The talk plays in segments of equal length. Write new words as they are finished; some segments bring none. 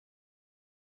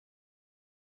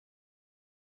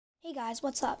Hey guys,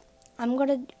 what's up? I'm going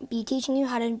to be teaching you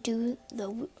how to do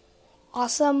the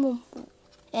awesome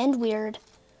and weird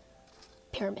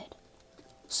pyramid.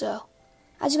 So,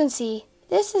 as you can see,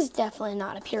 this is definitely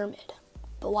not a pyramid,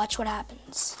 but watch what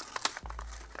happens.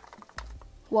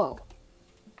 Whoa.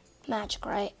 Magic,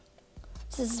 right?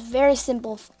 This is a very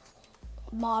simple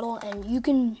model, and you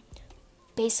can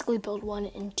basically build one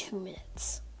in 2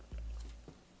 minutes.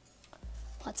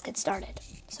 Let's get started.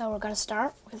 So we're going to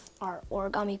start with our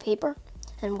origami paper,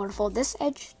 and we're going to fold this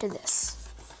edge to this.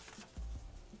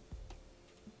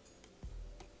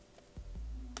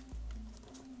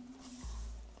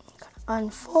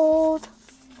 Unfold,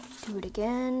 do it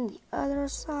again, the other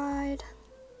side.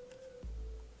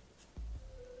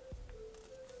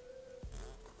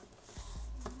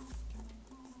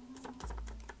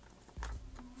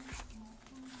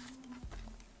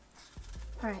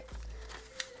 Alright,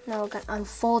 now we're going to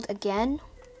unfold again.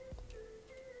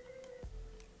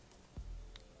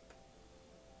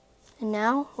 And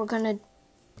now we're going to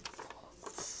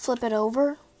flip it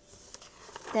over,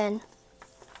 then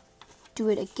do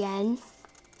it again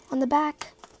on the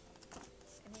back,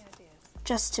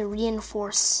 just to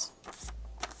reinforce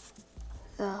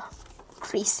the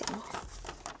creasing.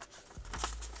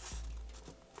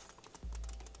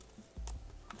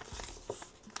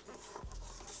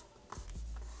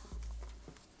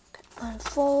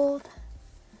 Unfold,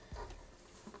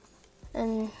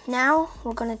 and now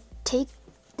we're going to take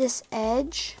this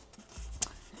edge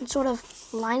and sort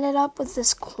of line it up with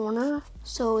this corner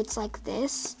so it's like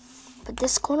this, but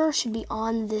this corner should be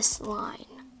on this line.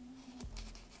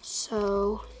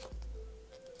 So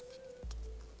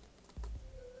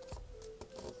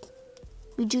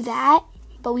we do that,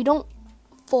 but we don't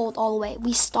fold all the way.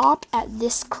 We stop at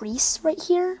this crease right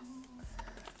here.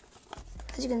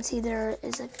 As you can see, there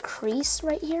is a crease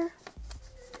right here,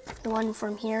 the one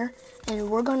from here, and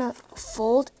we're gonna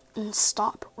fold and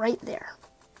stop right there.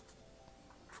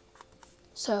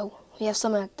 So we have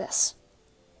something like this.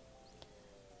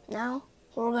 Now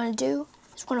what we're gonna do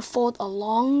is we're gonna fold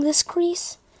along this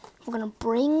crease. We're gonna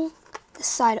bring this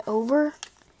side over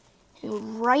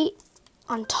and right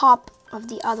on top of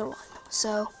the other one.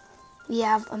 So we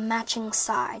have a matching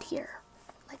side here,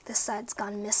 like this side's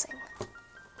gone missing.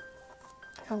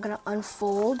 I'm going to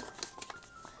unfold,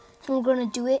 and we're going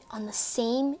to do it on the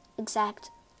same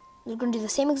exact, we're going to do the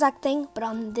same exact thing, but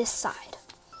on this side.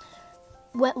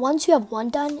 Once you have one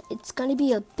done, it's going to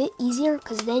be a bit easier,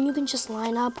 because then you can just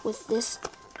line up with this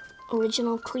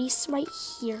original crease right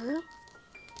here,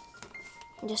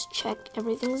 and just check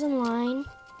everything's in line,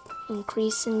 and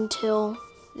crease until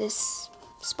this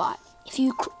spot. If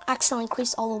you accidentally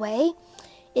crease all the way,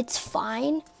 it's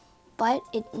fine, but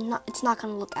it's not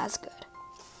going to look as good.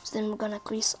 So then we're going to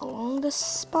crease along this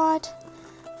spot,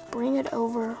 bring it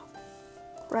over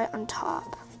right on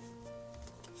top.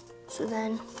 So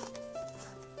then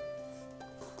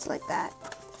it's like that.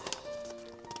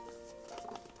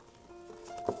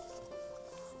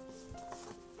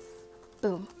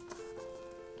 Boom.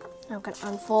 Now we're going to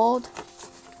unfold,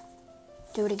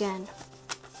 do it again.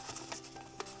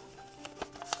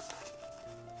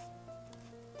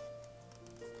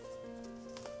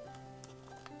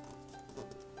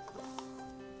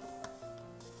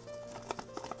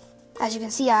 As you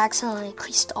can see, I accidentally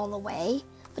creased all the way,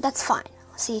 but that's fine.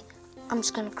 See, I'm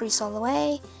just going to crease all the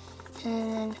way,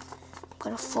 and I'm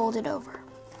going to fold it over.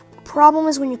 The problem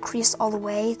is when you crease all the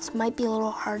way, it might be a little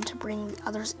hard to bring the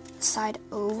other side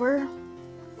over,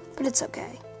 but it's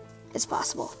okay. It's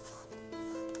possible.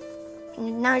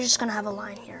 And now you're just going to have a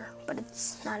line here, but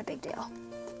it's not a big deal.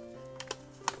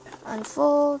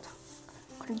 Unfold.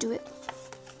 I'm going to do it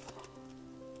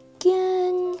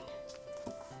again.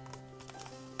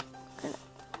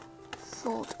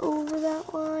 Fold over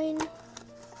that line.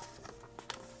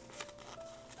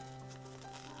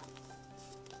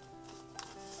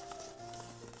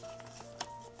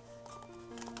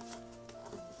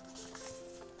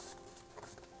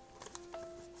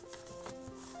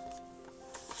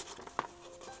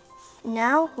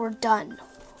 Now we're done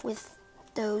with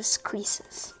those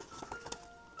creases.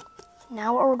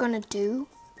 Now what we're going to do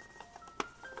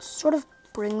is sort of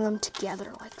bring them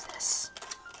together like this.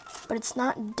 But it's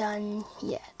not done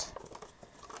yet.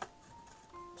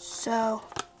 So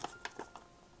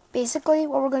basically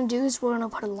what we're going to do is we're going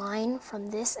to put a line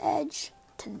from this edge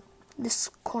to this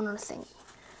corner thingy.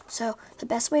 So the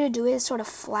best way to do it is sort of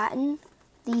flatten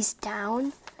these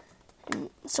down and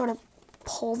sort of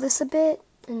pull this a bit,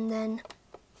 and then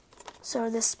so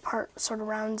this part sort of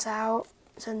rounds out.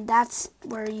 So that's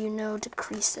where you know to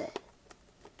crease it.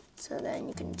 So then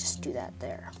you can just do that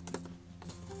there.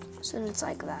 So then it's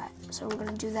like that. So we're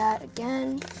going to do that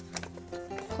again.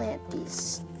 plant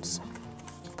these,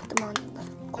 put them on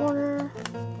the corner,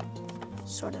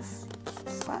 sort of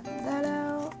flatten that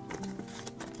out.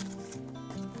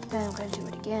 Then I'm going to do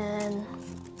it again.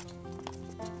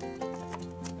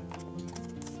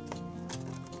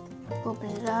 Open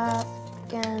it up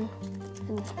again,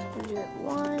 and we'll do it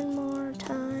one more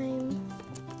time.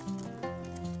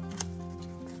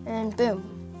 And boom.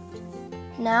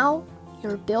 Now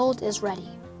your build is ready.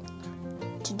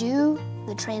 To do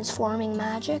the transforming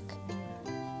magic,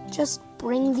 just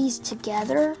bring these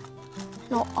together and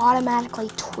it'll automatically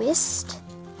twist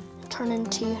and turn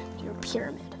into your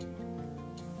pyramid.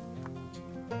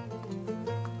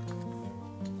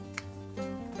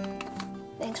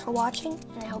 Thanks for watching,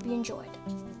 and I hope you enjoyed.